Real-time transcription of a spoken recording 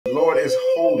is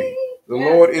holy. The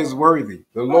Lord is worthy.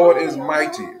 The Lord is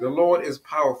mighty. The Lord is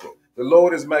powerful. The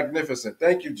Lord is magnificent.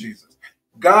 Thank you, Jesus.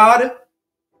 God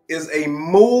is a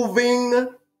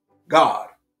moving God.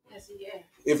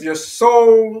 If your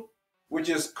soul, which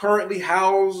is currently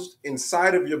housed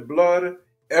inside of your blood,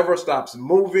 ever stops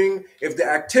moving, if the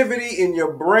activity in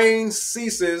your brain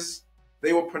ceases,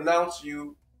 they will pronounce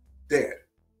you dead.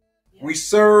 We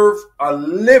serve a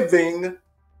living,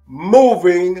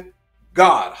 moving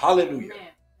God. Hallelujah.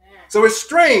 So it's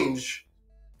strange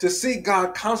to see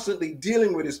God constantly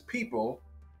dealing with his people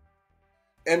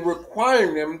and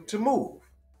requiring them to move.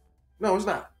 No, it's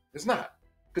not. It's not.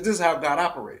 Because this is how God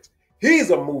operates. He's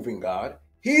a moving God.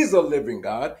 He's a living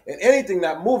God. And anything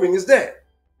not moving is dead.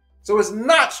 So it's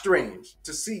not strange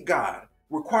to see God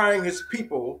requiring his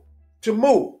people to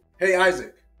move. Hey,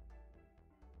 Isaac,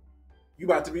 you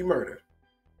about to be murdered.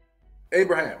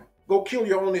 Abraham, go kill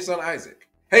your only son Isaac.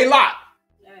 Hey, Lot,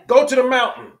 go to the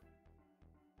mountain.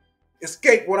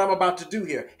 Escape what I'm about to do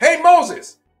here. Hey,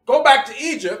 Moses, go back to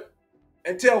Egypt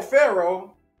and tell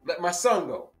Pharaoh, let my son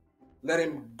go. Let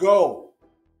him go.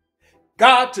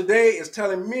 God today is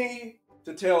telling me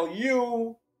to tell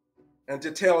you and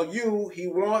to tell you he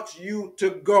wants you to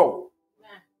go,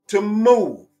 to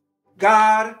move.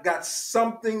 God got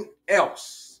something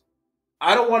else.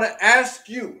 I don't want to ask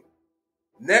you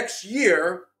next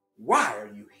year, why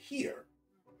are you here?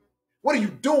 What are you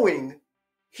doing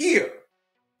here?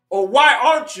 Or why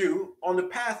aren't you on the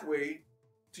pathway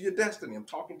to your destiny? I'm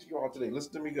talking to you all today.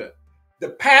 Listen to me good. The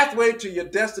pathway to your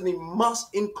destiny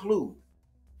must include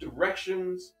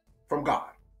directions from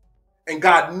God. And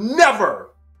God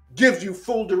never gives you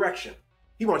full direction.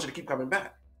 He wants you to keep coming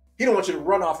back. He don't want you to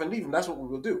run off and leave him. That's what we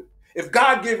will do. If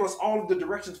God gave us all of the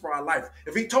directions for our life,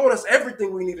 if he told us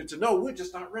everything we needed to know, we'll just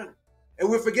start running and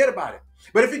we'll forget about it.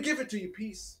 But if he give it to you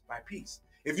piece by piece,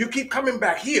 if you keep coming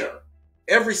back here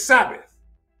every Sabbath,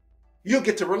 you'll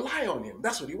get to rely on him.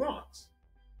 That's what he wants.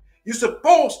 You're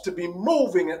supposed to be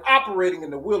moving and operating in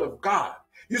the will of God.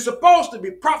 You're supposed to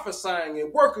be prophesying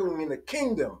and working in the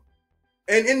kingdom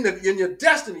and in your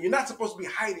destiny. You're not supposed to be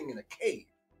hiding in a cave.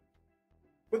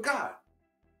 But God,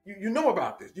 you know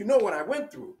about this. You know what I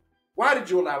went through. Why did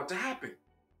you allow it to happen?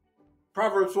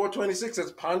 Proverbs 4:26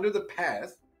 says, ponder the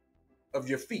path of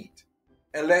your feet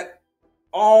and let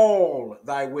all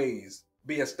thy ways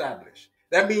be established.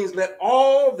 That means let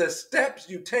all the steps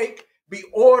you take be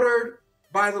ordered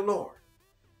by the Lord.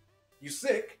 You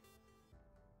sick,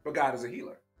 but God is a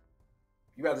healer.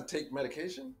 You have to take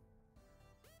medication?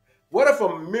 What if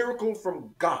a miracle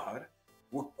from God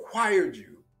required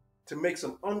you to make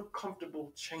some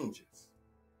uncomfortable changes?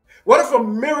 What if a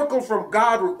miracle from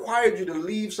God required you to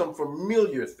leave some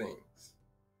familiar things?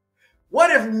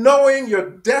 What if knowing your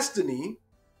destiny,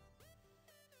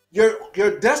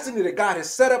 your destiny that God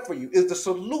has set up for you is the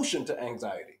solution to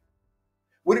anxiety?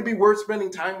 Would it be worth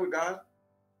spending time with God?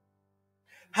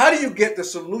 How do you get the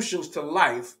solutions to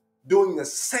life doing the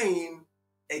same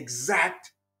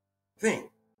exact thing?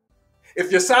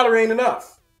 If your salary ain't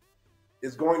enough,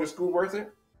 is going to school worth it?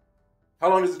 How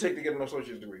long does it take to get an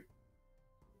associate's degree?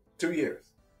 2 years.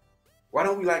 Why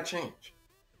don't we like change?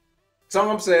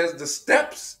 Psalm says the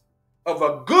steps of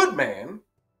a good man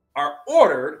are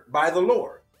ordered by the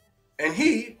Lord. And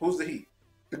he, who's the he?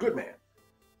 The good man.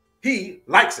 He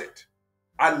likes it.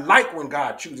 I like when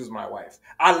God chooses my wife.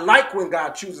 I like when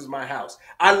God chooses my house.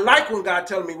 I like when God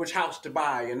tells me which house to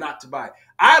buy and not to buy.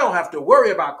 I don't have to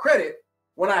worry about credit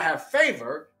when I have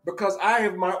favor because I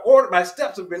have my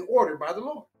steps have been ordered by the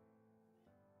Lord.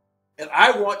 And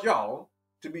I want y'all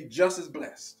to be just as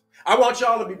blessed. I want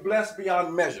y'all to be blessed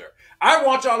beyond measure. I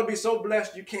want y'all to be so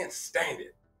blessed you can't stand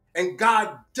it. And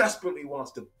God desperately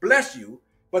wants to bless you,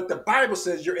 but the Bible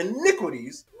says your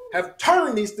iniquities have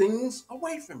turned these things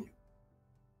away from you.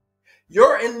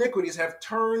 Your iniquities have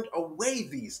turned away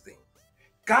these things.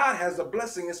 God has a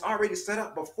blessing that's already set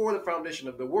up before the foundation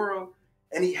of the world,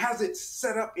 and he has it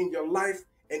set up in your life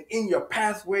and in your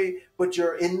pathway, but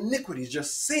your iniquities, your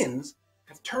sins,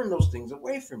 have turned those things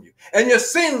away from you. And your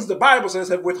sins, the Bible says,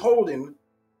 have withholden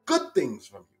good things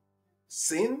from you.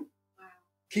 Sin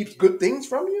keeps good things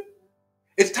from you?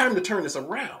 It's time to turn this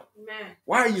around. Amen.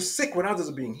 Why are you sick when others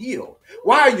are being healed?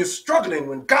 Why are you struggling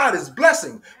when God is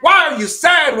blessing? Why are you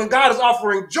sad when God is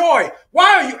offering joy?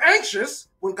 Why are you anxious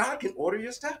when God can order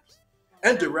your steps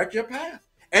and direct your path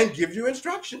and give you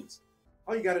instructions?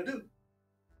 All you got to do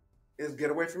is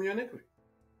get away from your iniquity.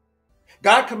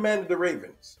 God commanded the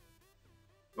ravens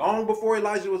long before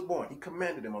Elijah was born. He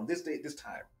commanded them on this day, this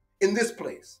time, in this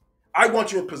place. I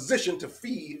want you in position to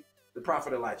feed the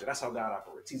prophet Elijah. That's how God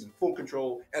operates. He's in full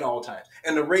control at all times.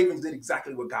 And the ravens did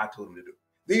exactly what God told him to do.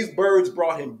 These birds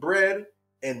brought him bread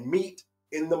and meat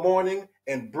in the morning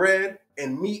and bread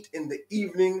and meat in the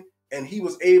evening. And he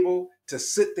was able to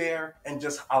sit there and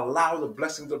just allow the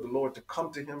blessings of the Lord to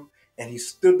come to him. And he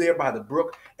stood there by the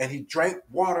brook and he drank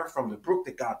water from the brook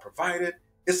that God provided.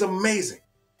 It's amazing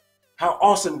how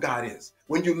awesome God is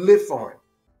when you live for him.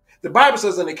 The Bible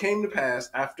says, and it came to pass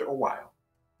after a while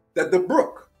that the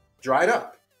brook dried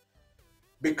up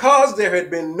because there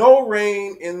had been no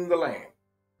rain in the land.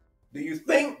 Do you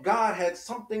think God had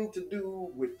something to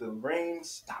do with the rain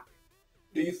stopping?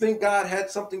 Do you think God had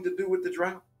something to do with the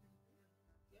drought?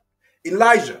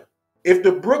 Elijah, if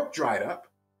the brook dried up,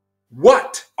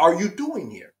 what are you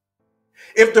doing here?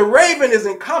 If the raven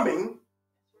isn't coming,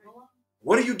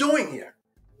 what are you doing here?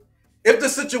 If the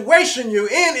situation you're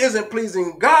in isn't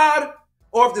pleasing God,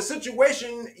 or if the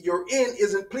situation you're in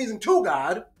isn't pleasing to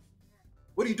God,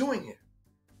 what are you doing here?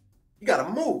 You got to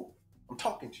move. I'm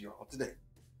talking to y'all today.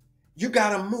 You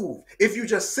got to move. If you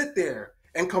just sit there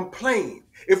and complain,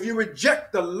 if you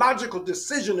reject the logical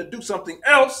decision to do something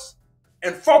else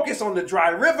and focus on the dry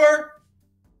river,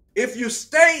 if you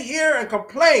stay here and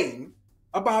complain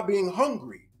about being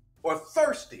hungry or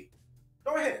thirsty,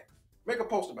 go ahead, make a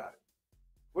post about it.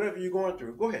 Whatever you're going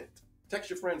through, go ahead. Text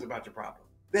your friends about your problem.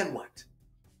 Then what?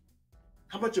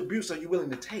 How much abuse are you willing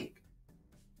to take?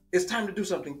 It's time to do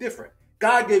something different.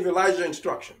 God gave Elijah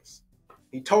instructions.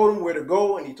 He told him where to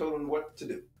go and he told him what to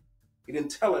do. He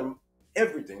didn't tell him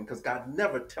everything because God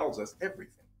never tells us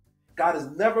everything. God is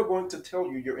never going to tell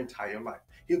you your entire life.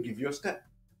 He'll give you a step.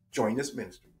 Join this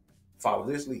ministry. Follow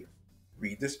this leader.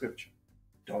 Read this scripture.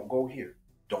 Don't go here.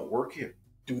 Don't work here.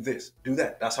 Do this. Do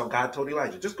that. That's how God told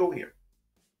Elijah. Just go here.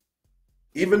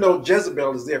 Even though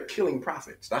Jezebel is there killing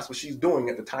prophets, that's what she's doing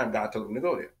at the time God told him to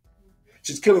go there.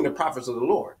 She's killing the prophets of the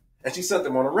Lord. And she sent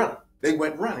them on a run. They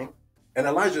went running, and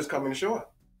Elijah's coming to show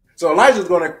up. So Elijah's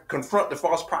going to confront the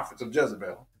false prophets of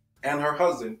Jezebel and her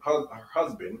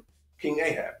husband, King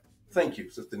Ahab. Thank you,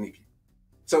 Sister Nikki.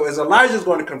 So as Elijah's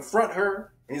going to confront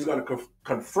her, and he's going to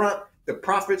confront the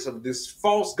prophets of this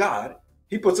false God,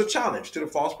 he puts a challenge to the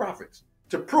false prophets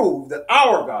to prove that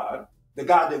our God, the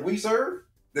God that we serve,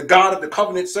 the God of the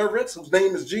covenant servants, whose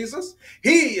name is Jesus,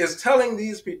 he is telling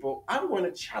these people, I'm going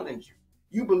to challenge you.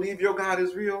 You believe your God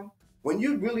is real? When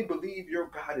you really believe your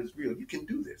God is real, you can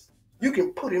do this. You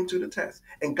can put him to the test,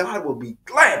 and God will be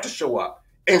glad to show up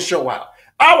and show out.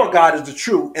 Our God is the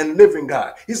true and living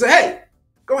God. He said, hey,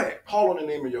 go ahead, call on the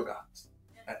name of your gods,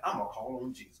 and I'm going to call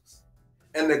on Jesus.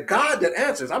 And the God that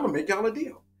answers, I'm going to make y'all a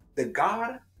deal. The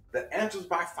God that answers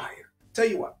by fire. Tell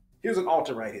you what, here's an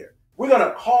altar right here. You're going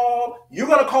to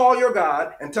call your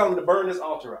God and tell him to burn this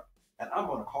altar up. And I'm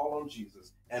going to call on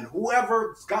Jesus. And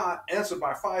whoever's God answered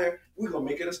by fire, we're going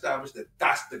to make it established that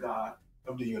that's the God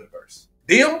of the universe.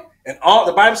 Deal? And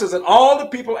the Bible says that all the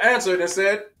people answered and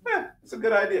said, it's a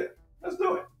good idea. Let's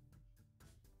do it.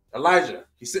 Elijah,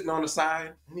 he's sitting on the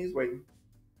side and he's waiting.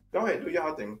 Go ahead, do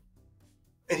y'all thing.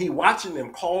 And he's watching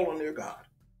them call on their God.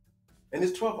 And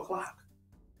it's 12 o'clock.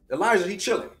 Elijah, he's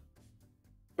chilling.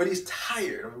 But he's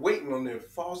tired of waiting on their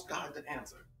false God to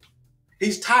answer.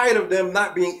 He's tired of them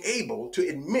not being able to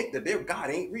admit that their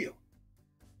God ain't real.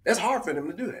 That's hard for them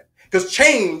to do that. Because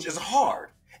change is hard.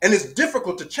 And it's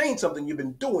difficult to change something you've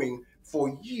been doing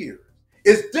for years.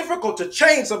 It's difficult to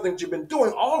change something that you've been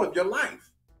doing all of your life.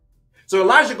 So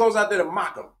Elijah goes out there to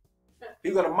mock them.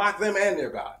 He's going to mock them and their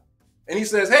God. And he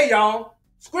says, hey, y'all,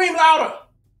 scream louder.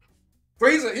 For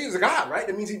he's a God, right?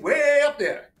 That means he's way up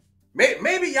there.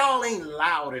 Maybe y'all ain't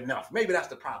loud enough. Maybe that's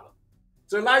the problem.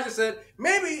 So Elijah said,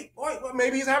 maybe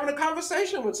he's having a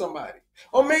conversation with somebody.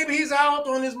 Or maybe he's out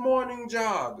on his morning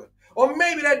jog. Or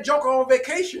maybe that joker on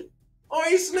vacation. Or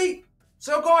he's asleep.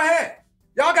 So go ahead.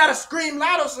 Y'all got to scream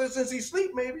louder since he's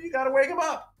asleep. Maybe you got to wake him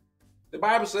up. The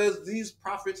Bible says these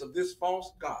prophets of this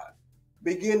false God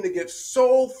begin to get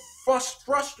so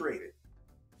frustrated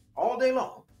all day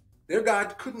long. Their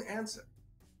God couldn't answer.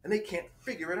 And they can't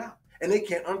figure it out. And they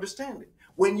can't understand it.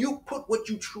 When you put what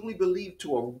you truly believe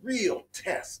to a real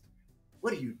test,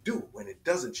 what do you do when it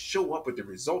doesn't show up with the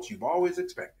results you've always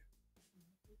expected?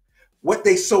 What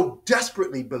they so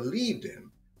desperately believed in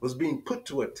was being put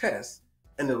to a test,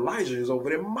 and Elijah is over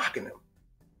there mocking them.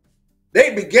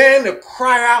 They began to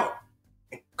cry out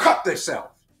and cut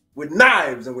themselves with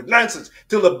knives and with lances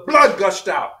till the blood gushed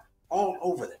out all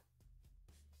over them.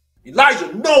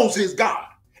 Elijah knows his God,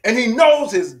 and he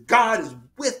knows his God is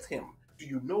with him. Do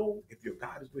you know if your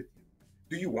God is with you?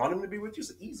 Do you want him to be with you?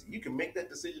 It's easy. You can make that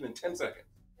decision in 10 seconds.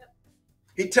 Yep.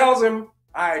 He tells him,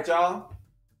 all right, y'all,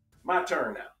 my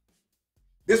turn now.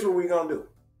 This is what we're going to do.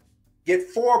 Get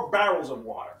 4 barrels of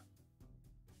water.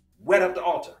 Wet up the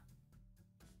altar.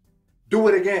 Do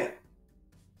it again.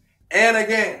 and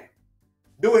again.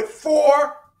 Do it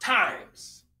 4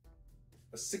 times.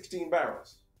 That's 16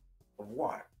 barrels of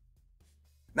water.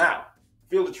 Now,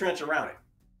 fill the trench around it.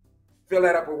 Fill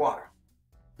that up with water.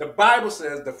 The Bible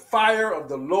says the fire of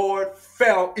the Lord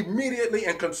fell immediately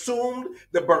and consumed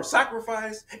the burnt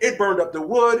sacrifice. It burned up the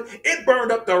wood. It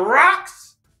burned up the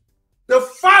rocks. The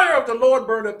fire of the Lord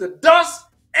burned up the dust,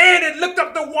 and it licked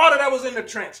up the water that was in the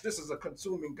trench. This is a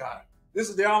consuming God. This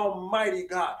is the Almighty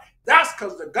God. That's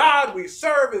because the God we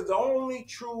serve is the only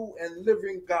true and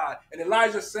living God. And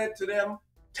Elijah said to them,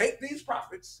 take these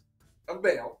prophets of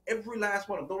Baal, every last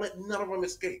one of them. Don't let none of them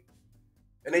escape.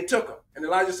 And they took them. And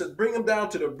Elijah said, bring them down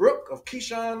to the brook of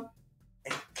Kishon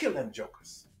and kill them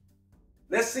jokers.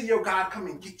 Let's see your God come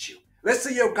and get you. Let's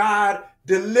see your God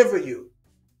deliver you.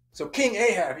 So King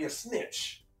Ahab, he a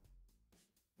snitch.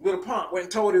 Little punk went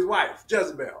and told his wife,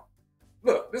 Jezebel,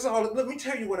 look, this is all. Let me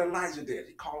tell you what Elijah did.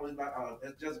 He called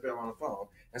Jezebel on the phone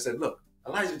and said, look,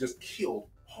 Elijah just killed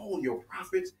all your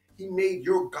prophets. He made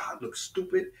your God look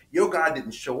stupid. Your God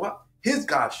didn't show up. His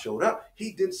God showed up.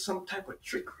 He did some type of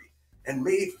trickery and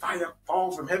made fire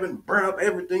fall from heaven, burn up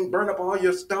everything, burn up all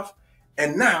your stuff.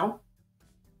 And now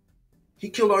he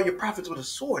killed all your prophets with a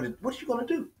sword. And what are you going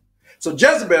to do? So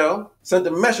Jezebel sent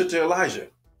a message to Elijah.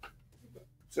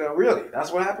 So really,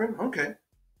 that's what happened? Okay.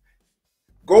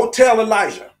 Go tell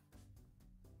Elijah,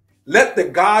 let the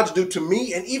gods do to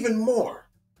me and even more.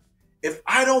 If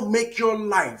I don't make your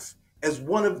life as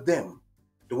one of them,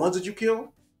 the ones that you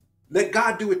kill, let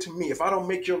God do it to me. If I don't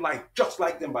make your life just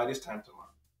like them by this time tomorrow.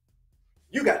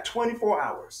 You got 24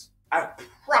 hours. I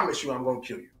promise you I'm going to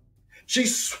kill you.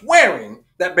 She's swearing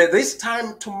that by this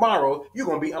time tomorrow, you're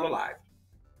going to be unalived.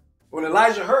 When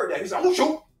Elijah heard that, he said, oh,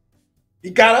 shoot.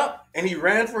 He got up and he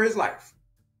ran for his life.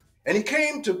 And he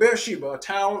came to Beersheba, a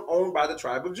town owned by the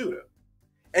tribe of Judah.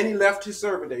 And he left his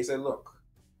servant there. He said, look,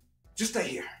 just stay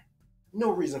here.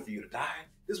 No reason for you to die.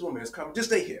 This woman is coming. Just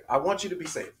stay here. I want you to be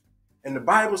safe. And the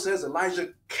Bible says Elijah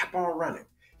kept on running.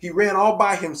 He ran all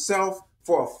by himself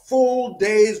for a full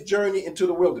day's journey into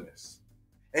the wilderness.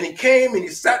 And he came and he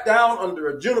sat down under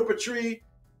a juniper tree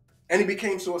and he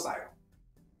became suicidal.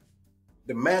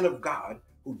 The man of God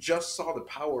who just saw the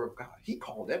power of God, he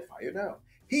called that fire down.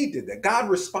 He did that. God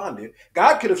responded.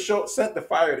 God could have sent the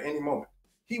fire at any moment.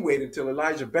 He waited until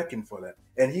Elijah beckoned for that.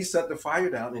 And he sent the fire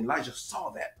down and Elijah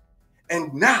saw that.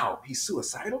 And now he's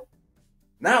suicidal.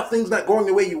 Now things not going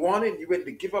the way you wanted. You're ready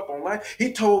to give up on life.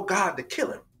 He told God to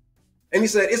kill him. And he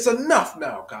said, it's enough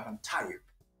now, God. I'm tired.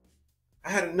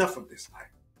 I had enough of this life.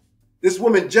 This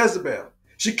woman, Jezebel,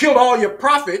 she killed all your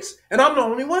prophets and I'm the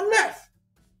only one left.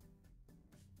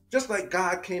 Just like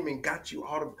God came and got you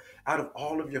out of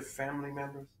all of your family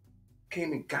members,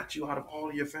 came and got you out of all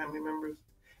of your family members,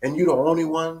 and you're the only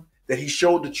one that he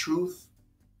showed the truth.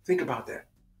 Think about that.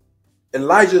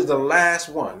 Elijah is the last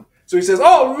one. So he says,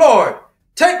 oh, Lord,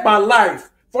 take my life,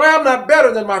 for I am not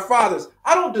better than my fathers.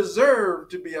 I don't deserve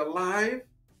to be alive.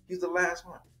 He's the last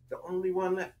one, the only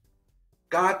one left.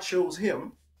 God chose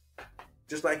him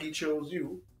just like he chose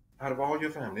you out of all your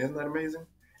family. Isn't that amazing?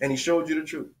 And he showed you the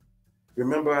truth.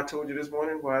 Remember I told you this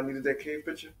morning why I needed that cave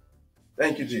picture?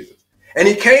 Thank you, Jesus. And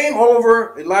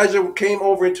Elijah came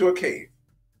over into a cave.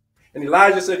 And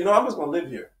Elijah said, I'm just going to live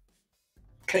here.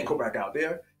 Can't go back out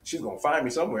there. She's going to find me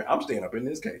somewhere. I'm staying up in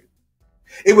this cave.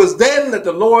 It was then that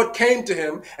the Lord came to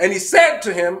him and he said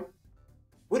to him,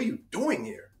 what are you doing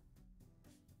here?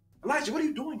 Elijah, what are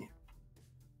you doing here?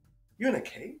 You're in a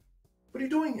cave? What are you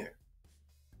doing here?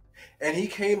 And he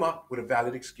came up with a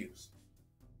valid excuse.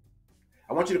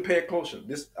 I want you to pay it closer.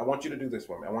 I want you to do this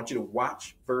for me. I want you to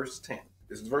watch verse 10.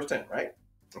 This is verse 10, right?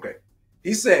 Okay.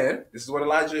 He said, this is what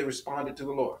Elijah responded to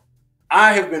the Lord.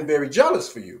 I have been very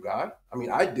jealous for you, God.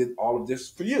 I did all of this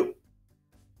for you.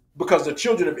 Because the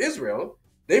children of Israel,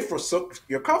 they forsook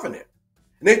your covenant.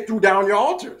 And they threw down your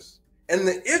altars. And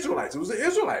the Israelites, it was the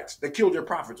Israelites that killed your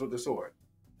prophets with the sword.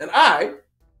 And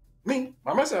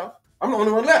by myself, I'm the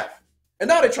only one left. And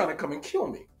now they're trying to come and kill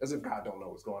me as if God don't know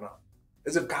what's going on.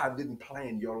 As if God didn't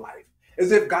plan your life.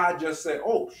 As if God just said,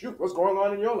 oh, shoot, what's going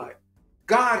on in your life?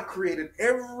 God created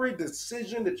every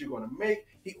decision that you're going to make.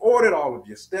 He ordered all of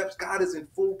your steps. God is in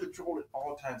full control at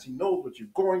all times. He knows what you're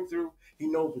going through. He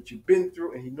knows what you've been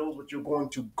through, and he knows what you're going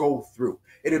to go through.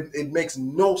 It makes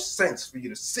no sense for you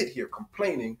to sit here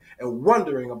complaining and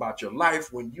wondering about your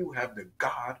life when you have the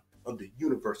God of the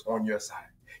universe on your side.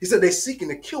 He said, they're seeking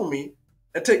to kill me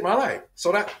and take my life.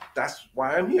 So that's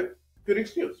why I'm here. Good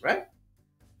excuse, right?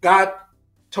 God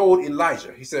told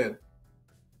Elijah, he said,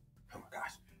 oh my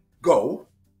gosh, go,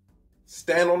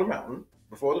 stand on the mountain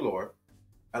before the Lord,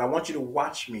 and I want you to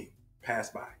watch me pass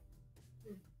by.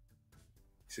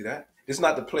 See that? It's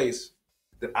not the place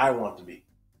that I want to be.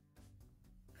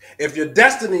 If your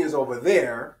destiny is over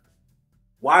there,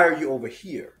 why are you over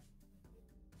here?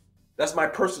 That's my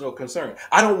personal concern.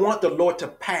 I don't want the Lord to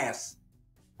pass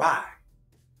by.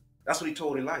 That's what he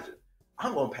told Elijah.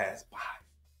 I'm going to pass by.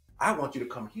 I want you to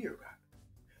come here, God.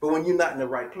 But when you're not in the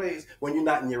right place, when you're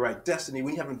not in your right destiny,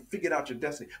 when you haven't figured out your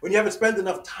destiny, when you haven't spent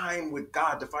enough time with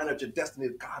God to find out your destiny,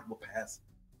 God will pass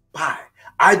by.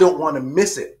 I don't want to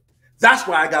miss it. That's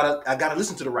why I gotta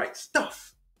listen to the right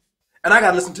stuff. And I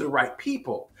gotta listen to the right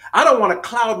people. I don't want to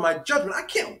cloud my judgment. I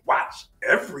can't watch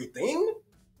everything.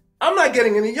 I'm not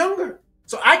getting any younger.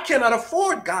 So I cannot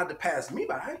afford God to pass me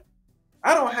by.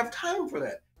 I don't have time for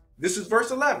that. This is verse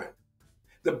 11.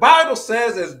 The Bible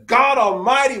says, as God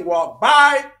Almighty walked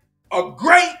by, a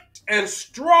great and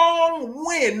strong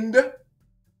wind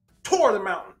tore the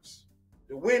mountains.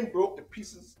 The wind broke to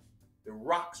pieces the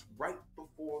rocks right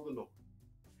before the Lord.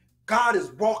 God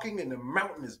is walking and the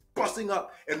mountain is busting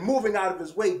up and moving out of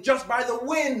his way just by the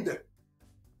wind.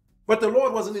 But the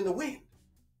Lord wasn't in the wind.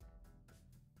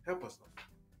 Help us, Lord.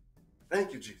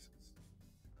 Thank you, Jesus.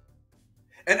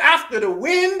 And after the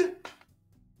wind,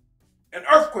 an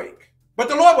earthquake. But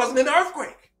the Lord wasn't in the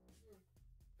earthquake.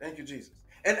 Thank you, Jesus.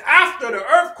 And after the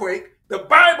earthquake, the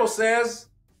Bible says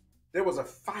there was a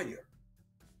fire.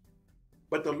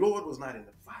 But the Lord was not in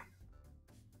the fire.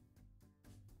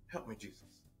 Help me, Jesus.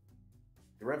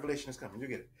 The revelation is coming. You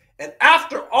get it. And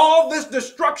after all this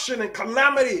destruction and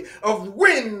calamity of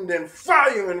wind and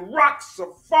fire and rocks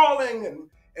are falling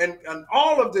and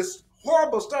all of this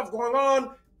horrible stuff going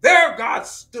on, there God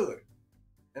stood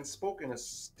and spoke in a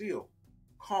still,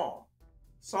 calm,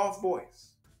 soft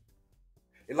voice.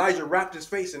 Elijah wrapped his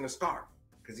face in a scarf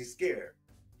because he's scared.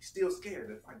 He's still scared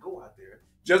that if I go out there,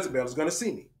 Jezebel is going to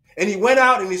see me. And he went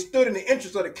out and he stood in the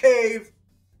entrance of the cave.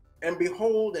 And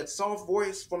behold, that soft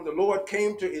voice from the Lord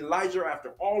came to Elijah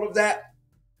after all of that.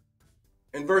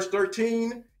 In verse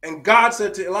 13, and God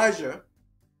said to Elijah,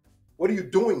 what are you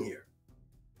doing here?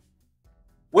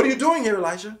 What are you doing here,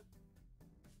 Elijah?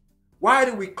 Why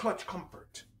do we clutch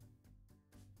comfort?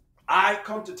 I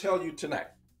come to tell you tonight,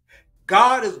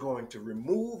 God is going to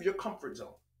remove your comfort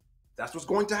zone. That's what's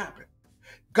going to happen.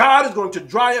 God is going to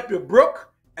dry up your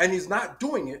brook, and he's not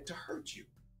doing it to hurt you.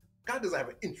 God doesn't have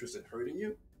an interest in hurting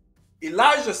you.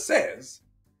 Elijah says,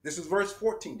 this is verse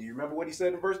 14. Do you remember what he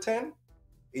said in verse 10?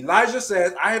 Elijah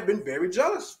says, I have been very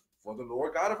jealous for the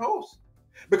Lord God of hosts,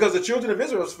 because the children of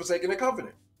Israel have forsaken the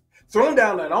covenant, thrown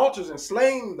down thine altars and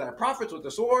slain thy prophets with the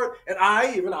sword, and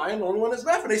I, even I, am the only one that's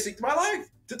left, and they seek my life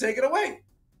to take it away.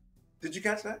 Did you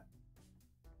catch that?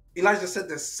 Elijah said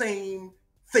the same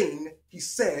thing he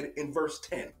said in verse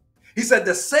 10. He said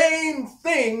the same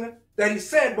thing that he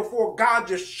said before God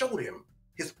just showed him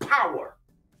his power.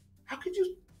 How could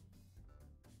you?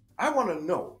 I want to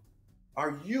know,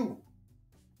 are you,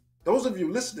 those of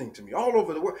you listening to me all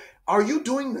over the world, are you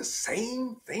doing the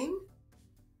same thing?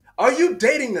 Are you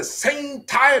dating the same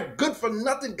tired,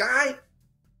 good-for-nothing guy?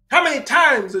 How many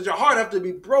times does your heart have to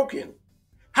be broken?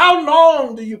 How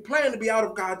long do you plan to be out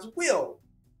of God's will?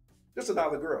 Just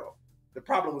another girl. The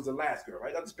problem was the last girl,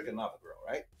 right? I'll just pick another girl,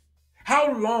 right?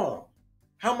 How long,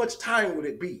 how much time would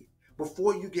it be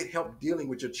before you get help dealing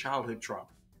with your childhood trauma?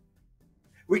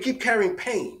 We keep carrying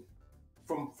pain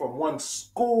from one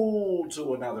school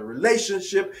to another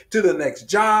relationship to the next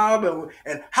job.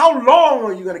 And how long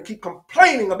are you going to keep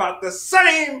complaining about the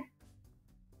same?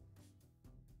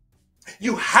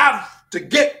 You have to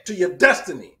get to your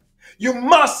destiny. You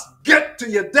must get to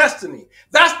your destiny.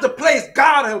 That's the place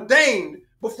God ordained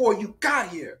before you got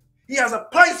here. He has a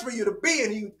place for you to be,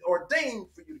 and he ordained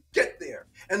for you to get there.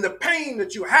 And the pain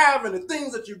that you have and the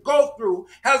things that you go through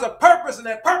has a purpose, and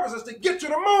that purpose is to get you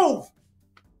to move.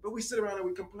 But we sit around and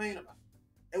we complain about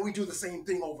it. And we do the same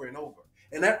thing over and over.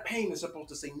 And that pain is supposed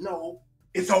to say, no,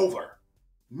 it's over.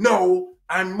 No,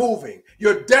 I'm moving.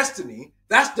 Your destiny,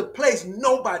 that's the place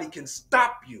nobody can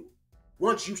stop you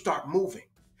once you start moving.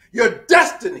 Your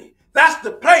destiny, that's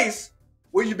the place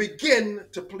where you begin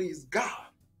to please God.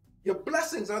 Your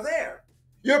blessings are there.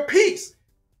 Your peace,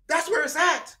 that's where it's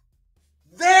at.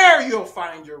 There you'll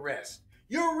find your rest.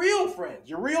 Your real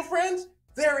friends,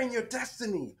 they're in your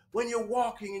destiny. When you're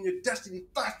walking in your destiny,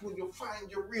 that's when you'll find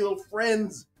your real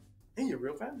friends and your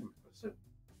real family members.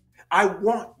 I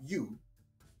want you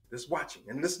that's watching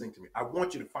and listening to me, I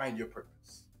want you to find your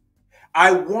purpose.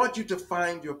 I want you to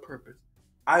find your purpose.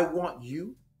 I want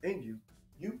you and you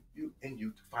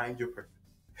to find your purpose.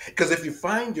 Because if you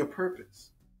find your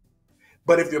purpose,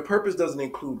 but if your purpose doesn't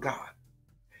include God,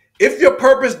 if your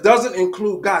purpose doesn't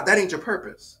include God, that ain't your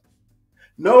purpose.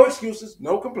 No excuses,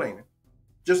 no complaining.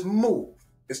 Just move.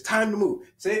 It's time to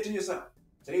move. Say it to yourself.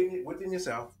 Say it within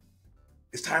yourself.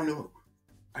 It's time to move.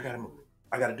 I got to move.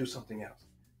 I got to do something else.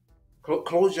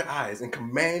 Close your eyes and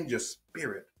command your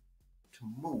spirit to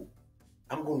move.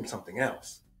 I'm going something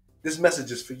else. This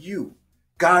message is for you.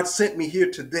 God sent me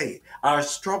here today. I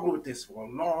struggled with this for a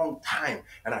long time,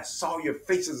 and I saw your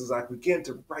faces as I began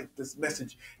to write this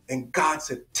message. And God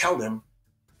said, tell them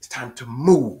it's time to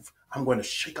move. I'm going to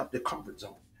shake up their comfort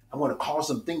zone. I'm going to cause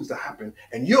some things to happen,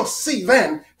 and you'll see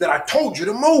then that I told you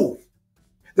to move.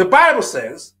 The Bible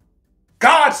says,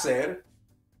 God said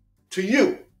to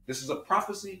you, this is a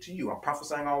prophecy to you. I'm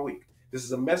prophesying all week. This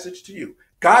is a message to you.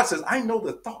 God says, I know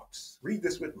the thoughts. Read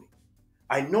this with me.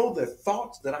 I know the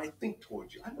thoughts that I think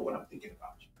towards you. I know what I'm thinking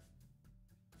about you.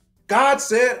 God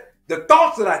said, the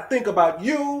thoughts that I think about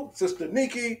you, Sister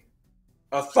Nikki,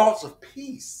 are thoughts of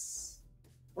peace.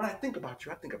 When I think about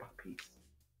you, I think about peace.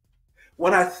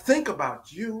 When I think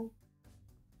about you,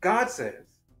 God says,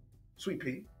 sweet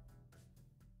pea,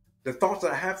 the thoughts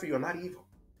that I have for you are not evil.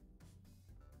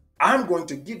 I'm going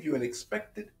to give you an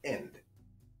expected end.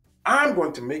 I'm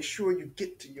going to make sure you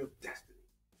get to your destiny,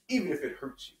 even if it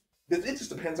hurts you. It just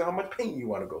depends on how much pain you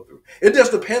want to go through. It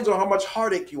just depends on how much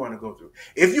heartache you want to go through.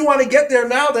 If you want to get there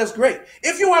now, that's great.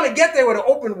 If you want to get there with an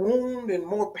open wound and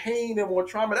more pain and more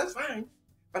trauma, that's fine.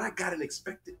 But I got an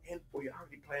expected end for you. I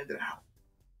already planned it out.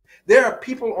 There are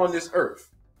people on this earth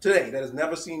today that has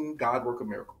never seen God work a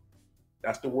miracle.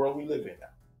 That's the world we live in now.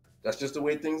 That's just the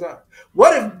way things are.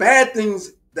 What if bad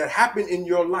things that happen in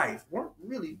your life weren't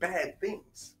really bad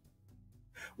things?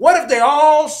 What if they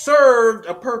all served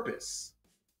a purpose?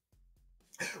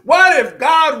 What if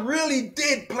God really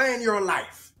did plan your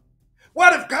life?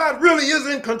 What if God really is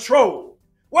in control?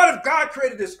 What if God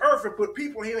created this earth and put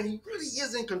people here and he really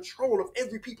is in control of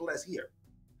every people that's here?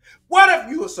 What if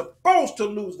you were supposed to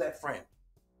lose that friend?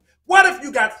 What if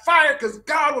you got fired because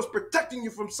God was protecting you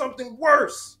from something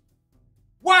worse?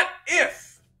 What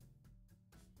if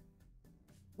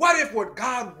what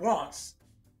God wants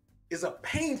is a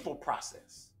painful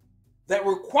process that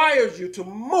requires you to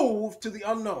move to the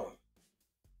unknown?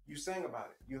 You sang about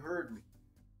it. You heard me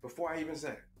before I even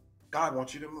said it. God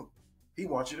wants you to move. He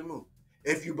wants you to move.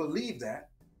 If you believe that,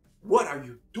 what are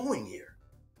you doing here?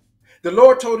 The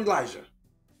Lord told Elijah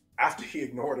after he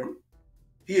ignored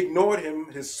him,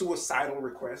 his suicidal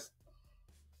request,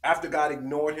 after God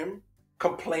ignored him,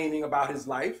 complaining about his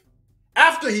life,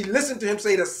 after he listened to him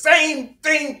say the same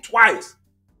thing twice,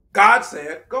 God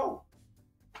said, go.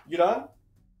 You done?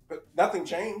 But nothing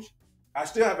changed. I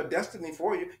still have a destiny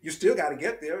for you. You still got to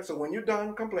get there. So when you're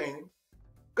done complaining,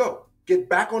 go. Get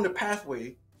back on the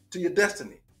pathway to your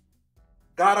destiny.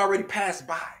 God already passed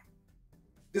by.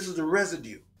 This is the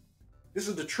residue. This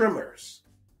is the tremors.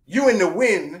 You in the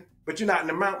wind, but you're not in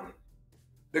the mountain.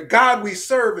 The God we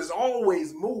serve is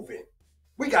always moving.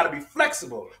 We got to be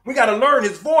flexible. We got to learn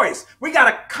his voice. We got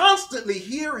to constantly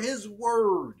hear his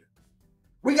word.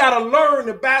 We got to learn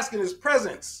to bask in his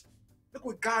presence. Look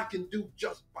what God can do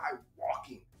just by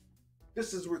walking.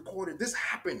 This is recorded. This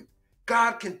happened.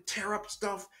 God can tear up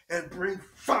stuff and bring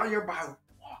fire by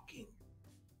walking.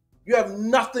 You have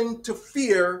nothing to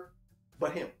fear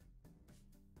but him.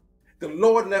 The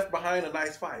Lord left behind a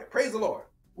nice fire. Praise the Lord.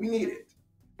 We need it.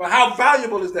 But how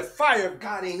valuable is the fire if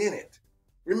God ain't in it?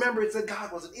 Remember, it said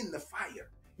God wasn't in the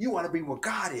fire. You want to be where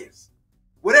God is.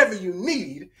 Whatever you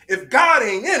need, if God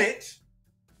ain't in it,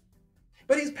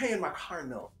 but he's paying my car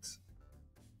notes.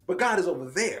 But God is over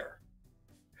there.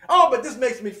 Oh, but this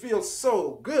makes me feel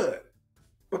so good.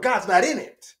 But God's not in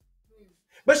it.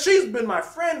 But she's been my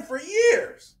friend for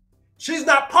years. She's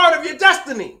not part of your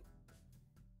destiny.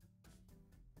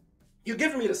 You're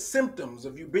giving me the symptoms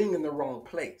of you being in the wrong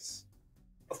place.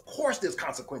 Of course there's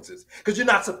consequences because you're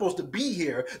not supposed to be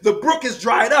here. The brook is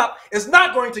dried up. It's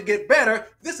not going to get better.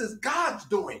 This is God's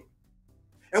doing.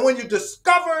 And when you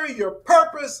discover your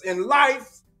purpose in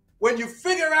life, when you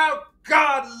figure out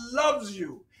God loves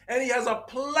you and he has a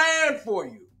plan for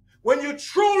you, when you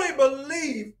truly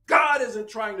believe God isn't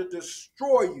trying to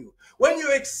destroy you, when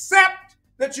you accept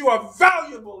that you are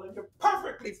valuable and you're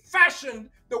perfectly fashioned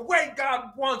the way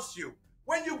God wants you,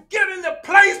 when you get in the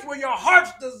place where your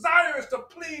heart's desire is to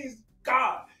please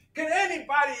God, can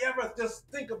anybody ever just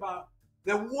think about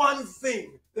the one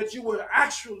thing that you were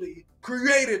actually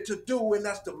created to do, and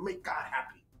that's to make God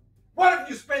happy? What if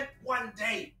you spent one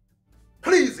day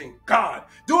pleasing God,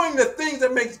 doing the things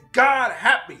that makes God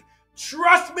happy?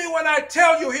 Trust me when I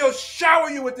tell you he'll shower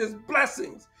you with his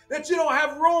blessings that you don't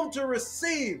have room to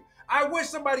receive. I wish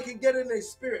somebody could get in their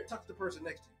spirit, touch the person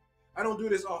next to you. I don't do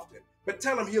this often, but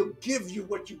tell him he'll give you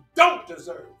what you don't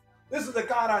deserve. This is the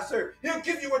God I serve. He'll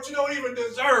give you what you don't even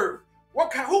deserve.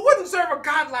 Who wouldn't serve a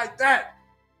God like that?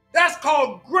 That's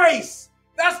called grace.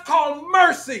 That's called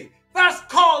mercy. That's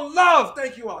called love.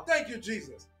 Thank you all. Thank you,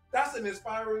 Jesus. That's an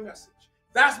inspiring message.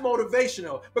 That's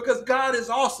motivational because God is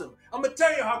awesome. I'm going to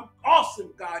tell you how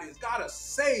awesome God is. God will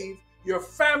save your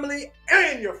family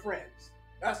and your friends.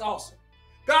 That's awesome.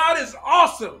 God is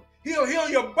awesome. He'll heal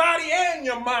your body and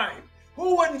your mind.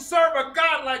 Who wouldn't serve a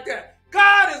God like that?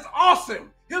 God is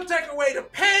awesome. He'll take away the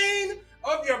pain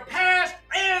of your past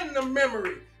and the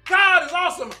memory. God is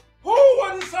awesome. Who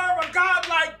wouldn't serve a God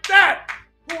like that?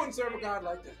 Who wouldn't serve a God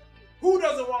like that? Who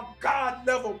doesn't want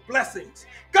God-level blessings?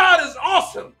 God is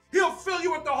awesome. He'll fill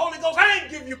you with the Holy Ghost and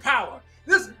give you power.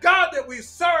 This God that we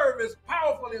serve is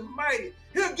powerful and mighty.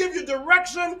 He'll give you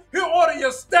direction. He'll order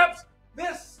your steps.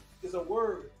 This is a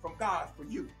word from God for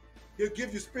you. He'll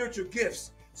give you spiritual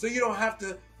gifts so you don't have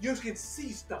to, you can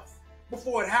see stuff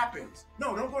before it happens.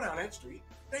 No, don't go down that street.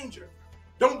 Danger.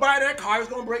 Don't buy that car. It's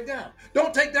going to break down.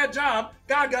 Don't take that job.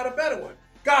 God got a better one.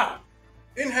 God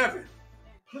in heaven,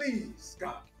 please,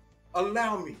 God,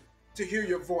 allow me to hear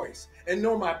your voice and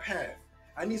know my path.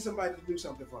 I need somebody to do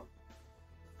something for me.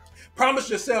 Promise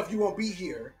yourself you won't be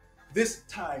here this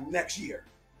time next year.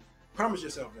 Promise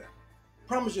yourself that.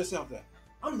 Promise yourself that.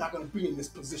 I'm not going to be in this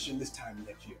position this time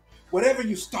next year. Whatever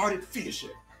you started, finish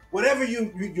it. Whatever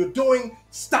you're doing,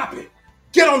 stop it.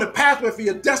 Get on the pathway for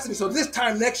your destiny so this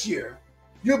time next year,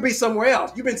 you'll be somewhere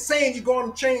else. You've been saying you're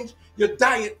going to change your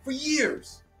diet for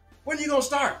years. When are you going to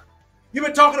start? You've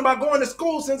been talking about going to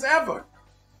school since ever.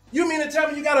 You mean to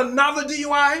tell me you got another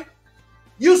DUI?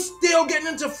 You still getting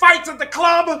into fights at the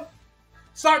club?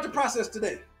 Start the process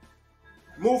today.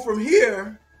 Move from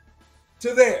here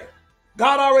to there.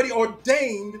 God already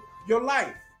ordained your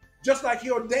life, just like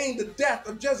he ordained the death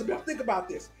of Jezebel. Think about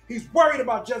this. He's worried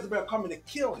about Jezebel coming to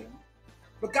kill him,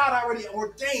 but God already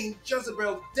ordained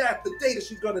Jezebel's death the day that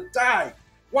she's going to die.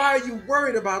 Why are you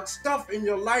worried about stuff in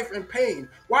your life and pain?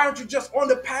 Why aren't you just on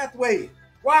the pathway?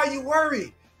 Why are you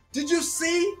worried? Did you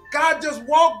see God just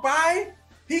walk by?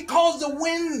 He caused the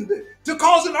wind to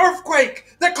cause an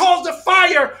earthquake that caused a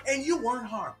fire, and you weren't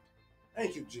harmed.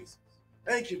 Thank you, Jesus.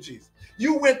 Thank you, Jesus.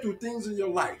 You went through things in your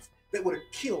life that would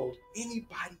have killed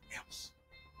anybody else.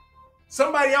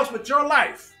 Somebody else with your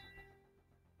life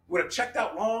would have checked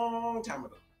out long time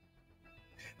ago.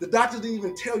 The doctors didn't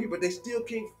even tell you, but they still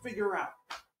can't figure out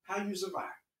how you survive.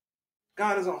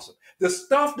 God is awesome. The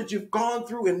stuff that you've gone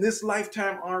through in this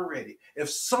lifetime already, if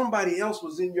somebody else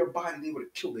was in your body, they would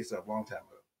have killed themselves a long time ago.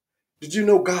 Did you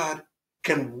know God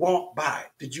can walk by?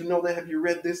 Did you know that? Have you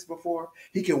read this before?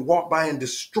 He can walk by and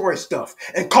destroy stuff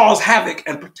and cause havoc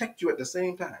and protect you at the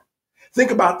same time. Think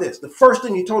about this. The first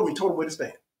thing he told him where to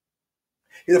stand.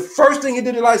 The first thing he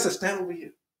did in life was stand over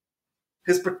here.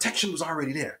 His protection was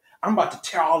already there. I'm about to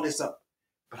tear all this up,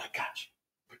 but I got you.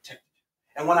 Protect you.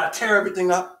 And when I tear everything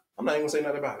up, I'm not even going to say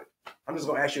nothing about it. I'm just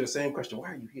going to ask you the same question.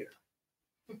 Why are you here?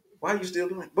 Why are you still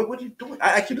doing it? But what are you doing?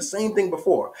 I asked you the same thing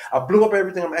before. I blew up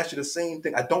everything. I'm going to ask you the same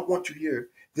thing. I don't want you here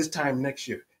this time next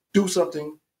year. Do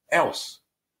something else.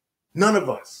 None of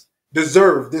us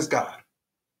deserve this God.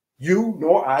 You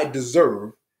nor I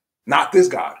deserve not this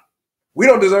God. We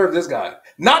don't deserve this God.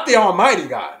 Not the Almighty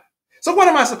God. So what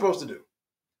am I supposed to do?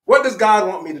 What does God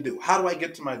want me to do? How do I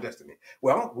get to my destiny?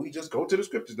 Well, we just go to the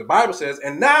scriptures. The Bible says,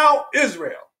 and now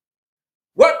Israel,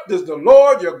 what does the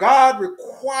Lord your God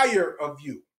require of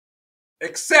you?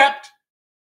 Except,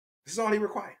 this is all he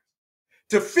requires,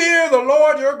 to fear the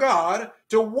Lord your God,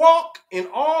 to walk in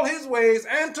all his ways,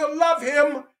 and to love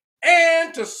him,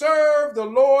 and to serve the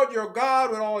Lord your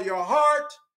God with all your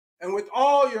heart and with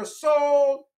all your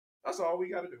soul. That's all we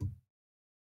got to do.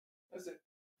 That's it.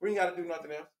 We ain't got to do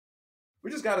nothing else.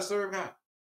 We just got to serve God.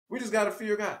 We just got to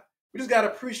fear God. We just got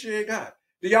to appreciate God.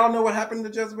 Do y'all know what happened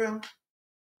to Jezebel?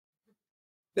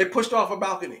 They pushed off a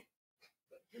balcony.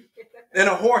 And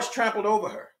a horse trampled over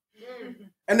her.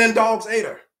 And then dogs ate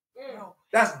her.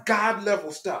 That's God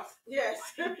level stuff. Yes.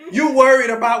 You worried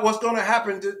about what's going to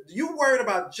happen to you, worried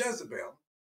about Jezebel,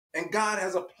 and God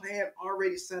has a plan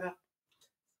already set up.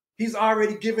 He's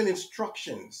already given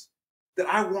instructions that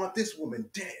I want this woman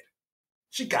dead.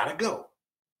 She gotta go.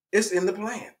 It's in the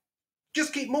plan.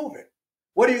 Just keep moving.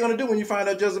 What are you going to do when you find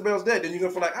out Jezebel's dead? Then you're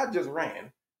going to feel like, I just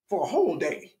ran for a whole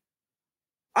day.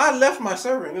 I left my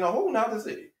servant in a whole nother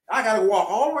city. I got to walk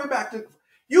all the way back to,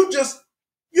 you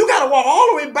got to walk all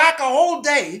the way back a whole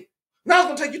day. Now it's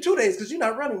going to take you 2 days because you're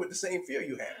not running with the same fear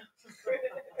you had.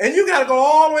 And you got to go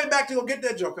all the way back to go get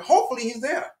that joker. Hopefully he's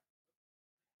there.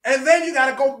 And then you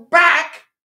got to go back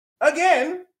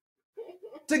again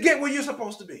to get where you're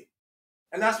supposed to be.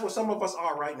 And that's what some of us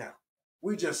are right now.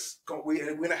 We're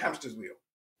in a hamster's wheel,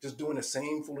 just doing the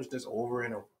same foolishness over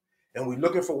and over. And we're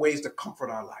looking for ways to comfort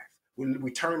our life.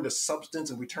 We turn to substance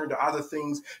and we turn to other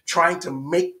things, trying to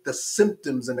make the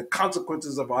symptoms and the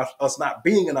consequences of us not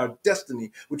being in our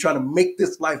destiny. We're trying to make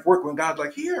this life work when God's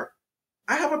like, here,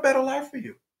 I have a better life for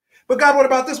you. But God, what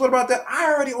about this? What about that?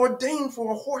 I already ordained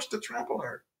for a horse to trample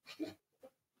her.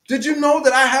 Did you know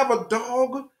that I have a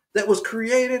dog that was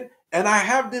created and I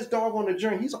have this dog on the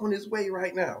journey? He's on his way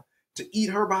right now to eat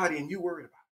her body and you worried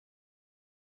about it.